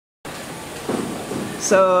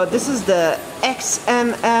So this is the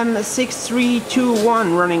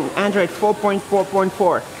XMM6321 running Android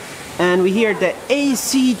 4.4.4, and we're here at the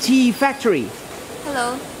ACT factory.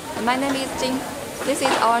 Hello, my name is Jing. This is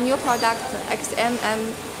our new product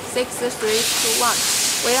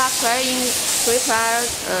XMM6321. We are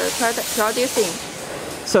producing.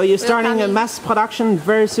 So you're starting a mass production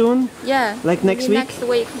very soon? Yeah. Like next week? Next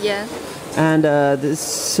week, yeah. And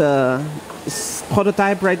this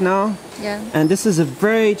prototype right now. Yeah. And this is a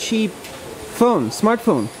very cheap phone,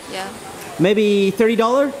 smartphone. Yeah. Maybe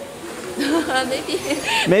 $30? Maybe.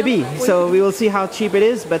 Maybe. So we will see how cheap it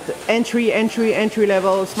is, but entry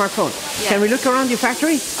level smartphone. Yeah. Can we look around your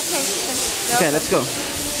factory? Okay. Okay, let's go.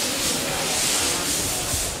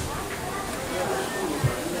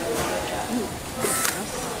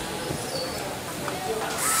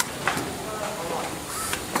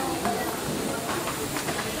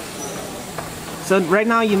 So right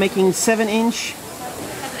now you're making 7-inch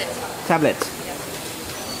tablet.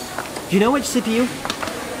 Do you know which CPU?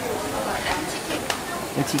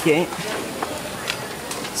 MTK.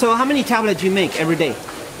 So how many tablets do you make every day?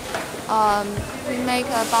 We make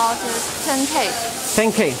about 10K.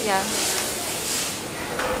 10K? Yeah.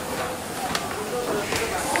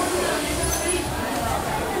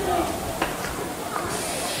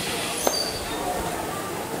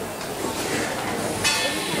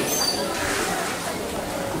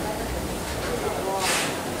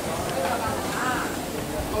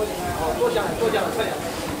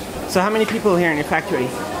 So how many people here in your factory?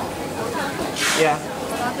 Yeah.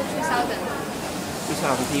 About 2,000.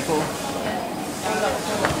 2,000 people.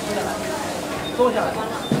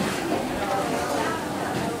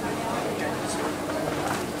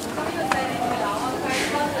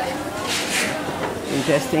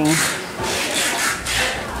 Testing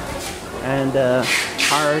and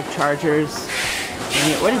power chargers.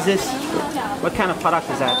 And what is this? What kind of product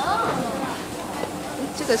is that?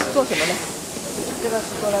 这个是做什么的？这个是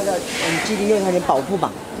做那个机里面它的保护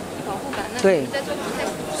板。保护板？对。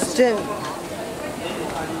这。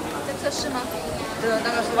在测试吗？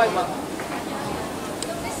那个是外观。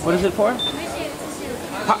What is it for?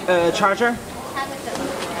 Charger?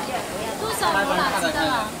 多少我哪知道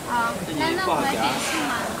啊？啊，那我来点数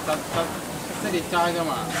嘛。这里加一个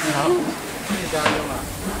嘛。好。这里加一个嘛。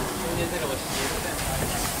中间这个我斜着。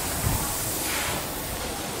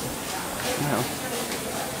 No.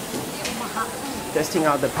 Testing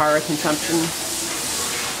out the power consumption.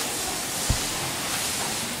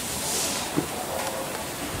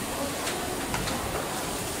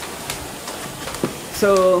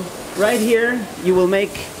 So right here you will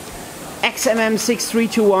make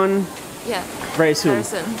XMM6321 very soon.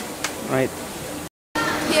 Right.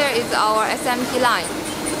 Here is our SMT line.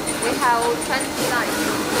 We have 20 lines.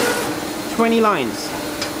 20 lines.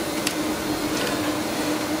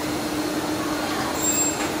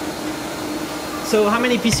 So how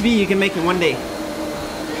many PCB you can make in one day?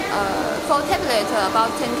 For tablet,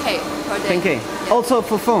 about 10K per day. 10K. Yeah. Also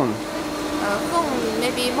for phone? Phone,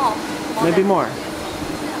 maybe more. Maybe more.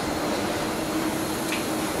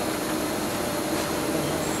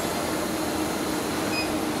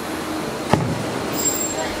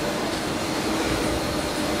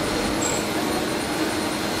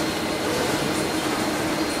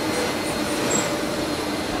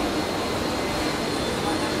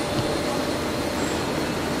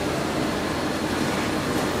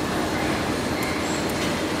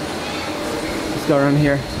 Let's go around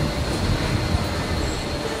here.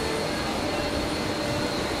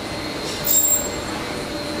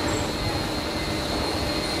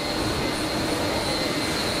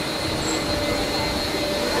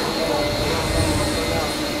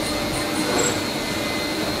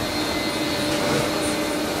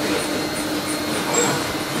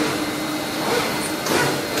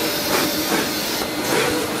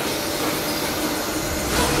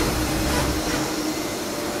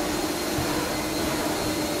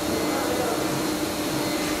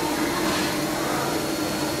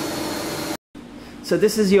 So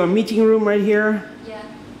this is your meeting room right here. Yeah.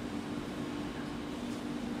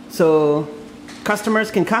 So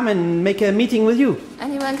customers can come and make a meeting with you.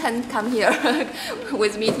 Anyone can come here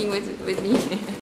with meeting with me.